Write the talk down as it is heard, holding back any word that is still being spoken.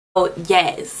Oh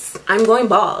yes, I'm going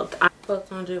bald.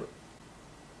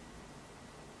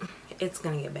 It's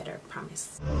gonna get better, I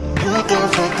promise.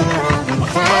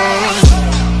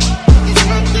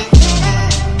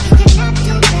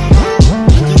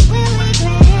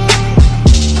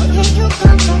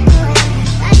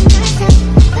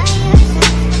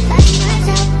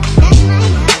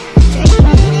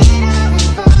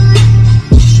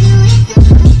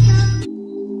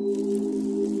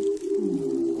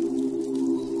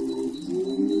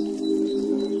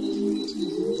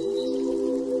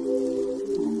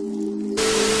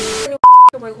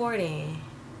 Recording.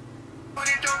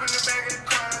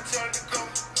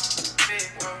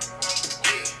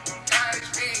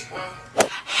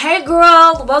 Hey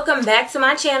girl, welcome back to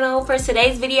my channel. For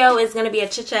today's video is gonna be a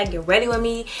chit chat, get ready with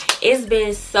me. It's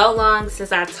been so long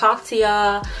since I talked to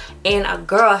y'all and a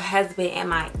girl has been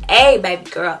MIA, baby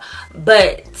girl.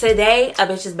 But today a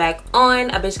bitch is back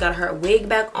on. A bitch got her wig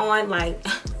back on. Like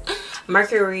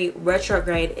Mercury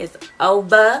retrograde is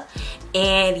over,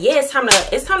 and yeah, it's time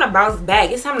to bounce back.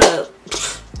 It's time to,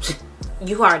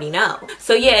 you already know.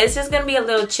 So yeah, it's just gonna be a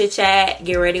little chit chat,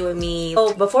 get ready with me.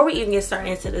 So before we even get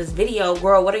started into this video,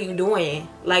 girl, what are you doing?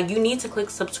 Like, you need to click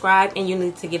subscribe and you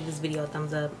need to give this video a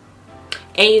thumbs up,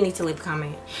 and you need to leave a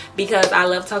comment, because I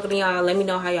love talking to y'all. Let me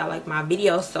know how y'all like my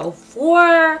videos so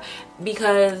far,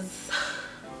 because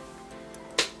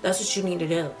that's what you need to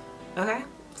do. Okay,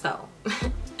 so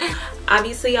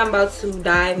obviously I'm about to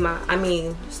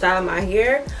style my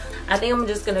hair. I think I'm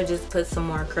just gonna put some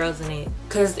more curls in it,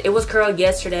 because it was curled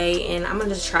yesterday and I'm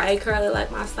gonna try to curl it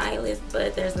like my stylist,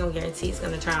 but there's no guarantee it's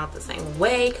gonna turn out the same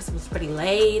way because it was pretty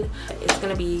laid. It's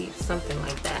gonna be something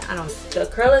like that. I don't know. The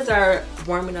curlers are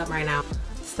warming up right now.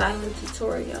 Styling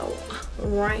tutorial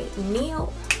right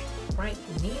now.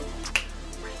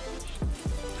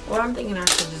 Well, I'm thinking I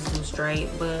should just do straight,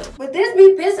 but this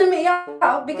be pissing me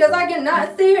off because I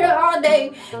cannot sit here all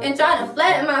day and try to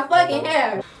flatten my fucking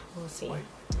hair. We'll see.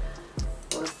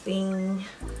 We'll see.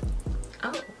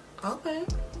 Oh, okay.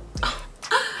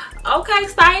 Okay,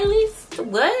 stylist.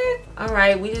 What?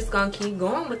 Alright, we just gonna keep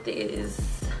going with this.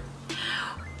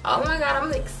 Oh my god,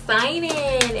 I'm excited.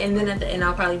 And then at the end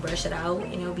I'll probably brush it out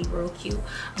and it'll be real cute.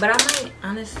 But I might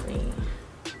honestly,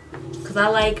 because I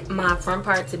like my front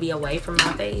part to be away from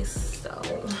my face, so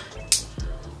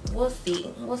we'll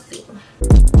see.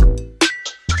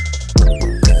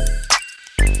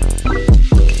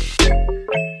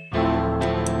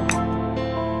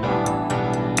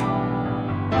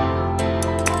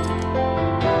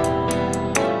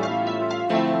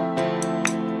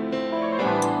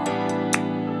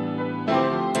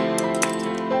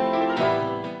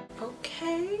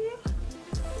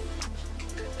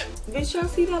 Bitch, y'all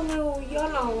see that little, y'all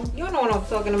know what I'm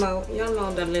talking about. Y'all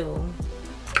know that little,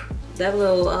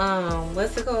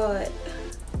 what's it called?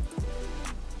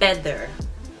 Feather.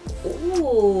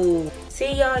 Ooh.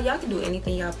 See, y'all can do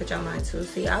anything y'all put your mind to.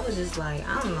 See, I was just like,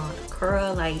 I don't know how to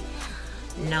curl, like,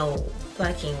 no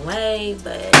fucking way,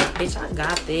 but bitch, I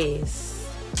got this.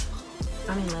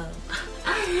 I'm in love.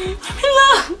 I'm in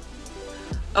love.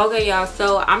 Okay, y'all,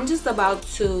 so I'm just about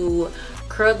to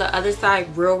curl the other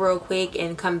side real quick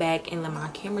and come back and let my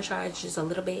camera charge just a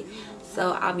little bit.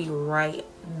 So I'll be right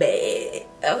back.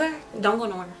 Okay, don't go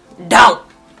nowhere. Don't.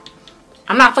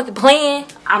 I'm not fucking playing.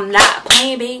 I'm not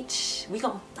playing, bitch. We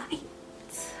gonna fight.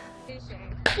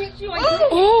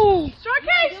 Oh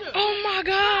my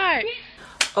god.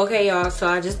 Okay, y'all, so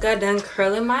I just got done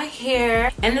curling my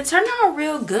hair and it turned out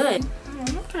real good.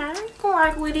 Okay, go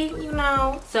rock with it, you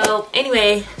know. So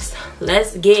anyway,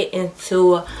 let's get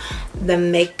into the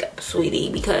makeup, sweetie,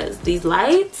 because these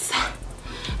lights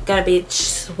got a bitch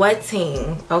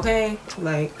sweating. Okay,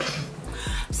 like,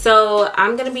 so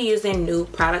I'm gonna be using new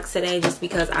products today just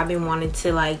because I've been wanting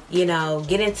to, like, you know,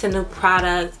 get into new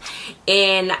products,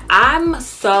 and I'm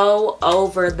so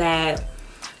over that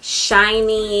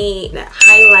shiny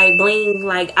highlight bling.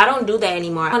 Like, I don't do that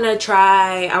anymore. I wanted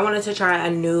to try a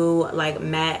new, like,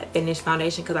 matte finish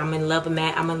foundation because I'm in love with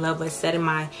matte. I'm in love with setting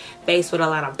my face with a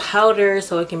lot of powder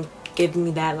so it can give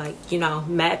me that, like, you know,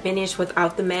 matte finish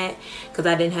without the matte, because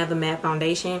I didn't have the matte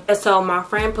foundation. So my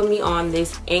friend put me on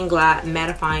this Inglot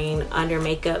mattifying under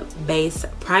makeup base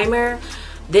primer.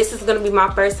 This is gonna be my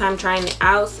first time trying it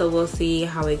out, so we'll see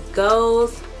how it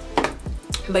goes.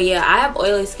 But yeah, I have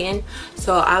oily skin,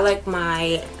 so I like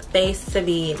my face to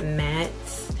be matte.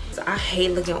 So I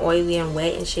hate looking oily and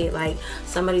wet and shit. Like,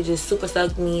 somebody just super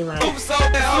soaked me, like,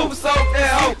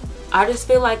 I just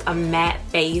feel like a matte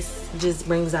face just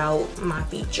brings out my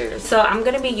features. So I'm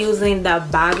gonna be using the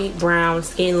Bobbi Brown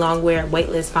Skin Longwear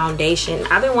Weightless Foundation.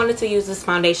 I've been wanting to use this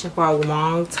foundation for a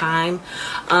long time.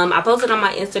 I posted on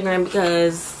my Instagram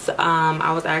because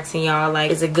I was asking y'all like,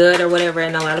 is it good or whatever,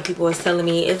 and a lot of people was telling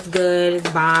me it's good, it's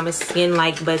bomb, it's skin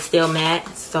like but still matte.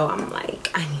 So I'm like,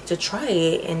 I need to try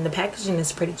it, and the packaging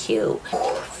is pretty cute.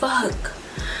 Oh, fuck,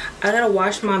 I gotta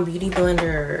wash my beauty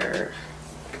blender.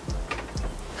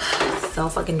 So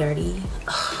fucking dirty.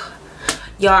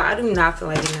 Y'all, I do not feel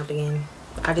like getting up again.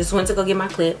 I just went to go get my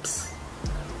clips.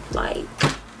 Like,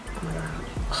 oh my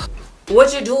god.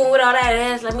 What you doing with all that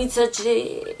ass? Let me touch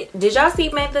it. Did y'all see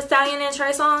Meg Thee Stallion and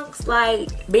Trey Songz? Like,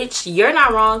 bitch, you're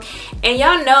not wrong. And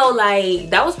y'all know, like,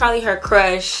 that was probably her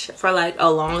crush for like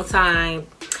a long time.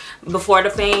 Before the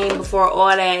fame, before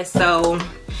all that. So,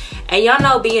 and y'all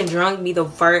know being drunk be the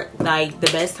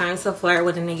best time to flirt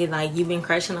with a nigga like you've been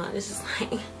crushing on. It's just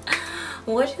like,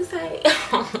 what'd you say?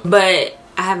 But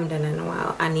I haven't done it in a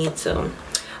while. I need to.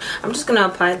 I'm just gonna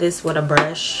apply this with a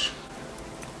brush.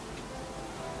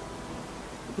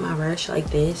 My brush like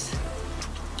this.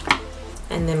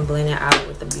 And then blend it out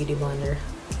with the beauty blender.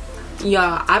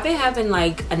 Y'all, I've been having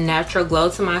like a natural glow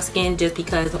to my skin just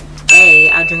because A,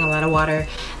 I drink a lot of water.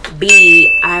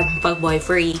 B, I'm fuckboy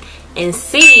free. And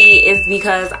C is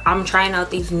because I'm trying out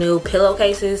these new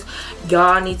pillowcases.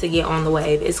 Y'all need to get on the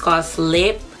wave. It's called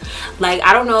Slip. Like,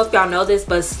 I don't know if y'all know this,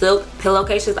 but silk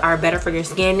pillowcases are better for your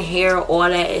skin, hair, all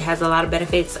that. It has a lot of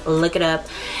benefits. Look it up.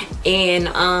 And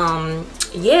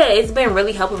yeah, it's been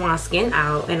really helping my skin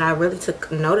out, and I really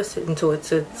took notice into it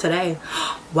today.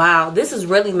 Wow, this is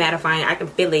really mattifying. I can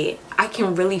feel it. I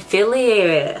can really feel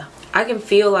it. I can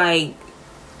feel like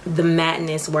the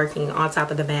matteness working on top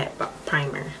of the matte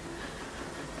primer.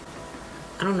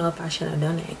 I don't know if I should have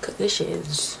done it because this shit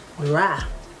is dry.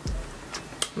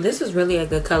 This is really a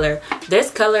good color.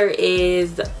 This color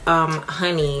is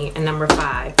honey and number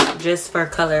 5, just for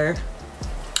color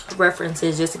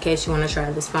references, just in case you want to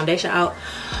try this foundation out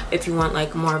if you want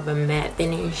like more of a matte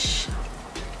finish.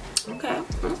 Okay.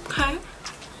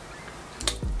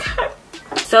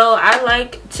 So I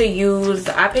like to use,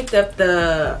 I picked up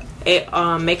the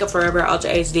Makeup Forever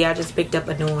Ultra HD. I just picked up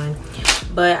a new one,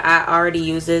 but I already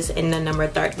use this in the number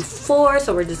 34,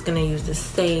 so we're just gonna use the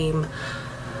same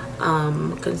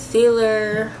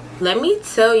concealer. Let me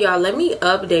tell y'all, let me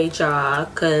update y'all,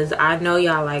 because I know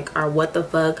y'all like are what the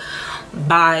fuck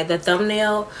by the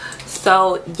thumbnail.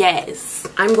 So yes,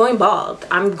 I'm going bald.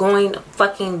 I'm going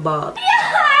fucking bald.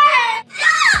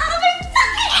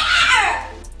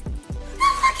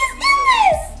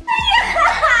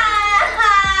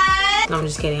 No, I'm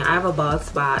just kidding. I have a bald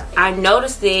spot. I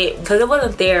noticed it because it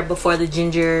wasn't there before the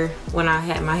ginger, when I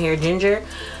had my hair ginger.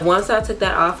 Once I took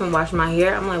that off and washed my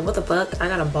hair, I'm like, what the fuck? I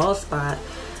got a bald spot.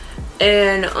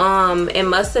 And it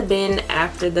must have been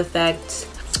after the fact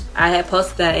I had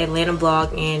posted that Atlanta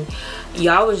vlog, and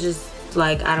y'all was just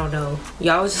like, I don't know,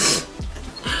 y'all was just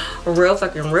real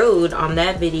fucking rude on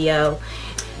that video.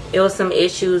 It was some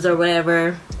issues or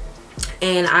whatever,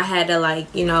 and I had to,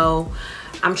 like, you know,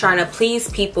 I'm trying to please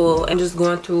people and just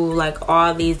going through like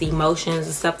all these emotions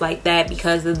and stuff like that,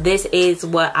 because this is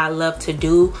what I love to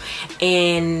do.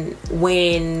 And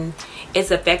when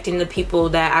it's affecting the people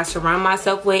that I surround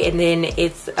myself with, and then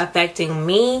it's affecting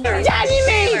me.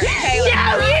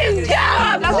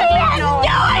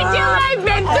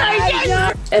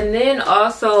 And then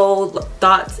also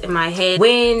thoughts in my head,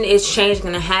 when is change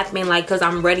gonna happen? Like, cause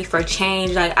I'm ready for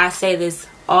change. Like, I say this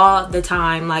all the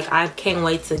time, like, I can't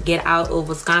wait to get out of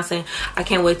Wisconsin. I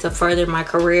can't wait to further my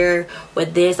career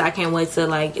with this. I can't wait to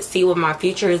like see what my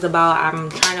future is about. I'm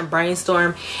trying to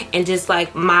brainstorm, and just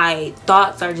like my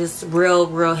thoughts are just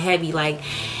real heavy. Like,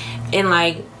 and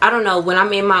like, I don't know, when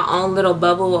I'm in my own little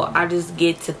bubble, I just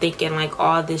get to thinking like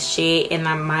all this shit, and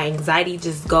my anxiety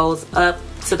just goes up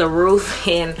to the roof.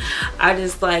 And I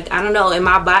just like, I don't know, and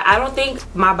my body, I don't think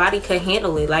my body could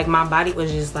handle it. Like, my body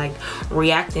was just like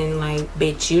reacting like,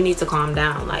 bitch, you need to calm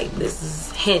down. Like, this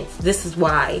is hints, this is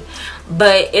why.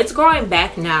 But it's growing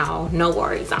back now, no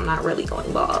worries, I'm not really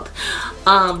going bald.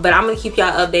 But I'm gonna keep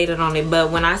y'all updated on it.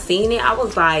 But when I seen it, I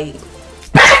was like,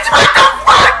 bitch, what the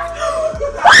fuck?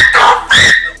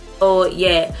 Oh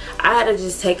yeah, I had to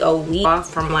just take a week off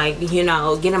from, like, you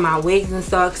know, getting my wigs and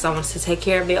stuff, because I wanted to take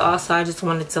care of it. Also, I just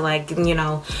wanted to, like, you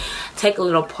know, take a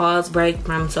little pause break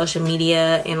from social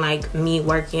media and like me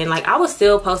working. Like, I was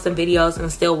still posting videos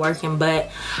and still working, but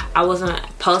I wasn't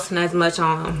posting as much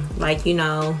on, like, you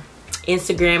know,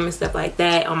 Instagram and stuff like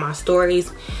that, on my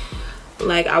stories.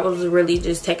 Like, I was really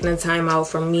just taking the time out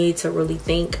for me to really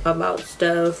think about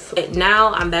stuff. But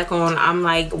now I'm back on. I'm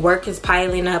like, work is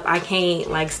piling up. I can't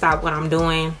like stop what I'm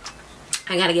doing.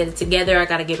 I gotta get it together. I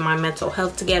gotta get my mental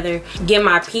health together, get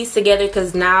my peace together,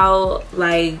 because now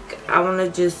like I want to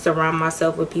just surround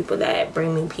myself with people that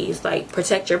bring me peace. Like,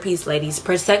 protect your peace, ladies.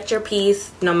 Protect your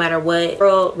peace no matter what.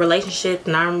 Relationship,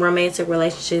 non-romantic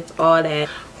relationships, all that.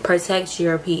 Protect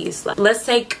your peace. Like, let's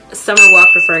take Summer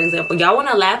Walker for example. Y'all want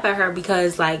to laugh at her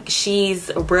because like she's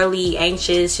really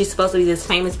anxious. She's supposed to be this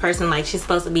famous person. Like, she's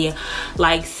supposed to be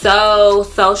like so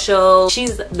social.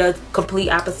 She's the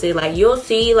complete opposite. Like, you'll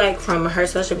see like from her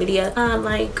social media,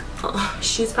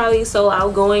 she's probably so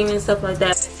outgoing and stuff like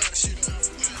that.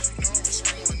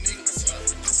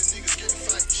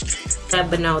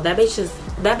 But no, that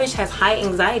bitch has high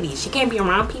anxiety. She can't be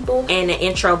around people, and an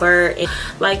introvert.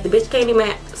 Like, the bitch can't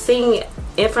even sing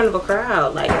in front of a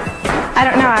crowd. Like, I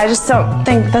don't know, I just don't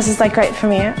think this is like great for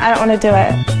me. I don't want to do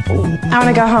it. I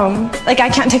want to go home. Like, I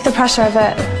can't take the pressure of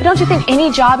it. But don't you think any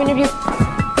job interview,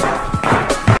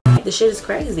 the shit is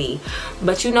crazy?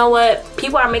 But you know what,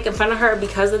 people are making fun of her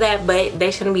because of that, but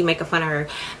they shouldn't be making fun of her.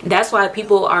 That's why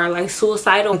people are like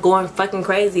suicidal, going fucking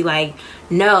crazy. Like,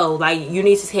 no, like, you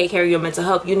need to take care of your mental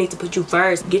health. You need to put you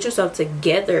first. Get yourself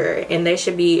together, and they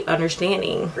should be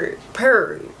understanding.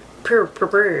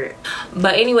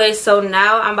 But anyway, so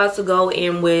now I'm about to go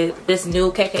in with this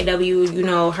new KKW. You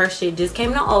know, her shit just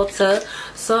came to Ulta,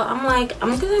 so I'm like,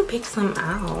 I'm gonna pick some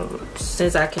out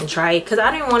since I can try it, because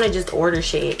I didn't want to just order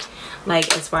shit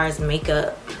like as far as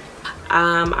makeup.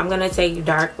 I'm gonna take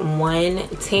dark 1.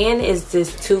 Tan is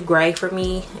just too gray for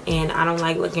me, and I don't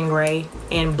like looking gray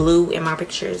and blue in my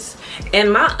pictures.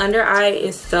 And my under eye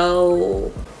is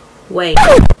so, wait,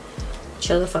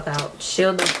 chill the fuck out,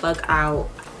 chill the fuck out.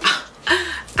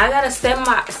 I gotta set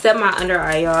my under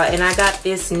eye, y'all, and I got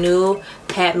this new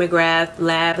Pat McGrath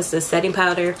Lab. It's a setting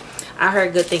powder. I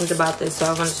heard good things about this, so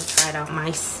I wanted to try it out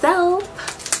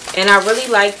myself. And I really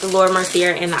like the Laura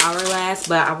Mercier and the Hourglass,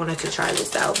 but I wanted to try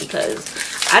this out because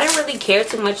I didn't really care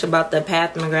too much about the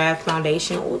Pat McGrath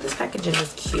foundation. Oh, this packaging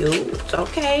is cute.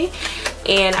 Okay.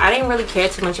 And I didn't really care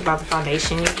too much about the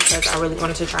foundation because I really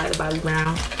wanted to try the Bobbi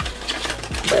Brown.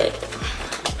 But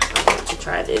I want to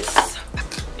try this.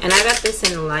 And I got this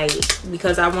in light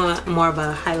because I want more of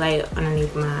a highlight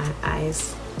underneath my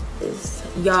eyes.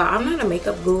 Y'all, I'm not a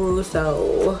makeup guru,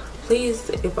 so please,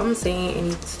 if I'm saying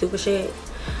any stupid shit,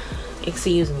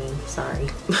 excuse me, sorry.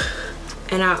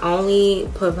 And I only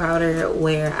put powder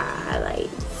where I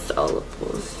highlight, so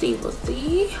we'll see.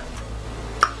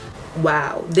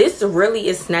 Wow, this really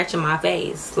is snatching my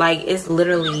face. Like, it's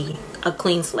literally a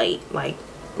clean slate. Like,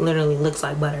 literally looks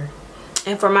like butter.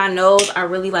 And for my nose, I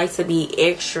really like to be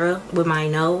extra with my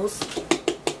nose.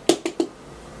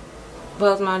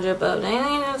 Post my drip up.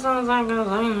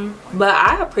 But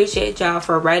I appreciate y'all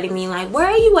for writing me like, where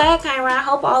are you at, Kirah? I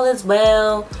hope all is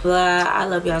well. But I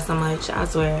love y'all so much, I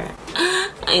swear.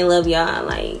 I love y'all,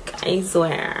 like, I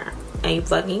swear. I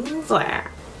fucking swear.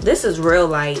 This is real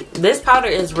light. This powder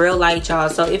is real light, y'all.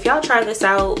 So if y'all try this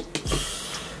out,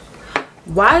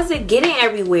 why is it getting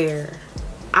everywhere?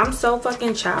 I'm so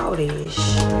fucking childish.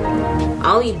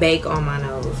 I only bake on my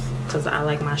nose because I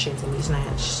like my shit to be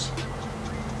snatched.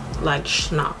 Like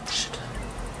schnotched.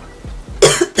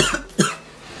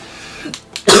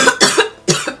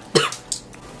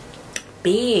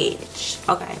 Bitch.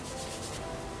 Okay.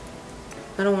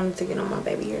 I don't want it to get on my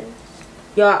baby hair.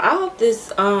 Y'all, I hope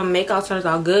this makeup turns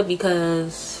out good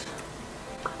because,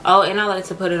 oh, and I like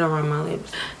to put it around my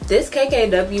lips. This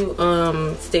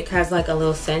KKW stick has like a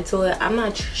little scent to it. I'm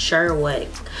not sure what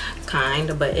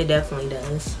kind, but it definitely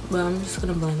does. But I'm just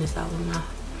gonna blend this out with my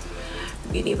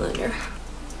beauty blender.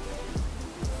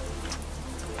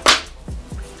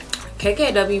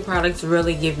 KKW products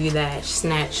really give you that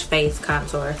snatch face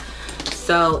contour.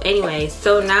 So anyway,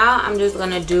 so now I'm just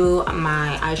gonna do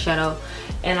my eyeshadow,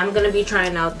 and I'm gonna be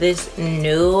trying out this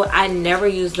new, I never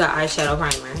use the eyeshadow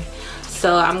primer,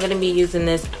 so I'm gonna be using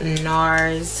this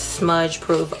NARS smudge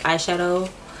proof eyeshadow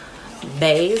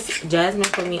base. Jasmine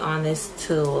put me on this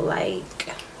too. Like,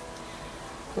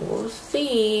 we'll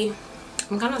see.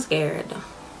 I'm kind of scared,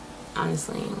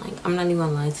 honestly. Like, I'm not even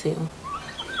gonna lie to you.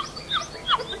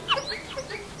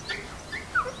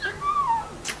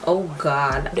 Oh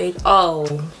god.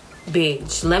 Oh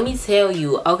bitch, let me tell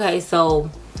you. Okay,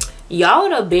 so y'all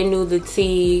would have been knew the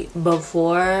tea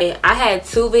before. I had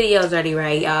 2 videos ready,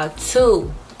 right, y'all?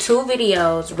 Two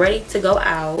videos ready to go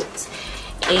out,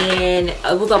 and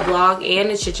it was a vlog and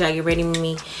a chit chat, get ready with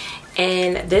me.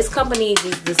 And this company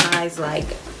just decides like,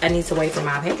 I need to wait for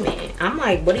my payment. I'm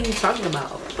like, what are you talking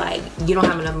about? Like, you don't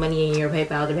have enough money in your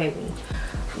PayPal to pay me.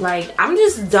 Like, I'm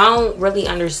just don't really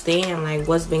understand like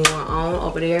what's been going on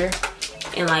over there.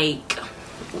 And like,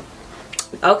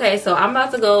 okay, so I'm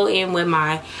about to go in with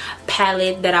my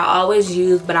palette that I always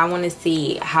use, but I want to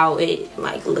see how it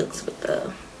like looks with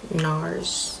the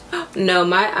NARS. No,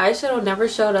 my eyeshadow never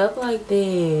showed up like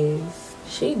this.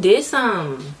 She did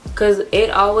something, because it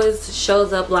always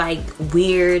shows up like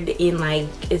weird and like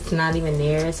it's not even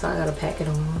there, so I gotta pack it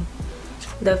on.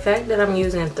 The fact that I'm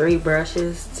using 3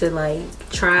 brushes to like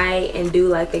try and do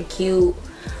like a cute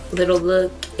little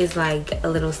look is like a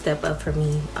little step up for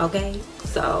me, okay?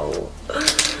 So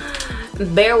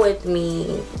bear with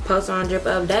me. Post on Drip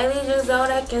Up Daily just so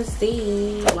that can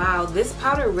see. Wow, this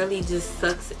powder really just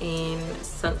sucks in,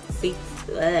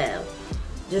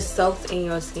 just soaks in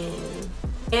your skin.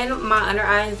 And my under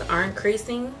eyes aren't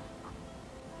creasing.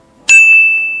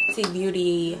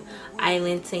 Beauty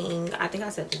Islanding. I think I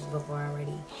said this before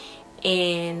already.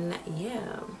 And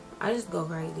yeah, I just go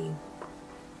crazy.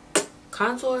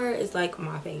 Contour is like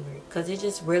my favorite because it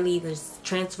just really just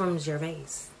transforms your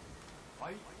face.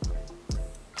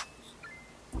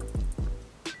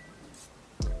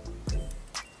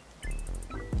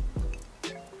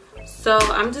 So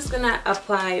I'm just gonna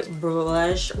apply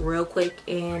blush real quick,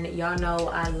 and y'all know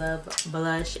I love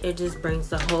blush. It just brings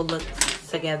the whole look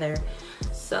together.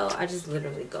 So I just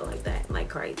literally go like that, like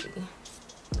crazy.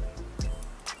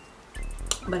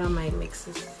 But I might mix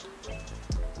this.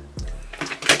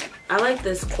 I like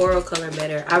this coral color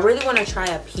better. I really want to try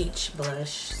a peach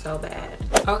blush so bad.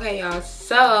 Okay, y'all,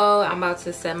 so I'm about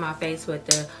to set my face with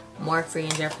the Morphe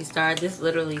and Jeffree Star. This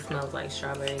literally smells like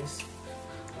strawberries.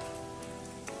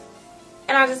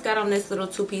 And I just got on this little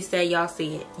 2-piece set. Y'all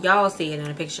see it. Y'all see it in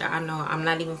the picture. I know I'm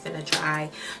not even finna try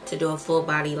to do a full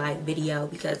body like video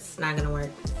because it's not gonna work.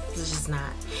 It's just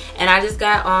not. And I just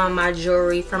got on my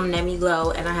jewelry from Nemi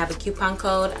Glow, and I have a coupon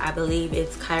code. I believe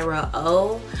it's Kirah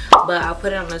O, but I'll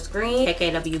put it on the screen.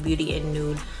 KKW Beauty in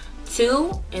Nude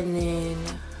 2. And then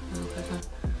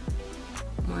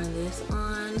more of this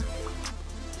on.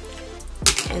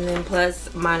 And then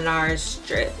plus my NARS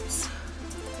strips.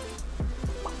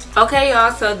 Okay,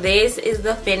 y'all, so this is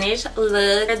the finished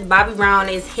look. Bobbi Brown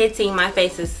is hitting. My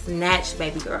face is snatched,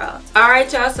 baby girl.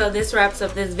 Alright, y'all, so this wraps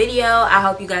up this video. I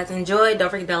hope you guys enjoyed. Don't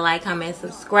forget to like, comment,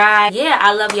 subscribe. Yeah,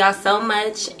 I love y'all so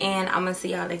much, and I'm gonna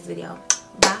see y'all next video.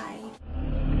 Bye.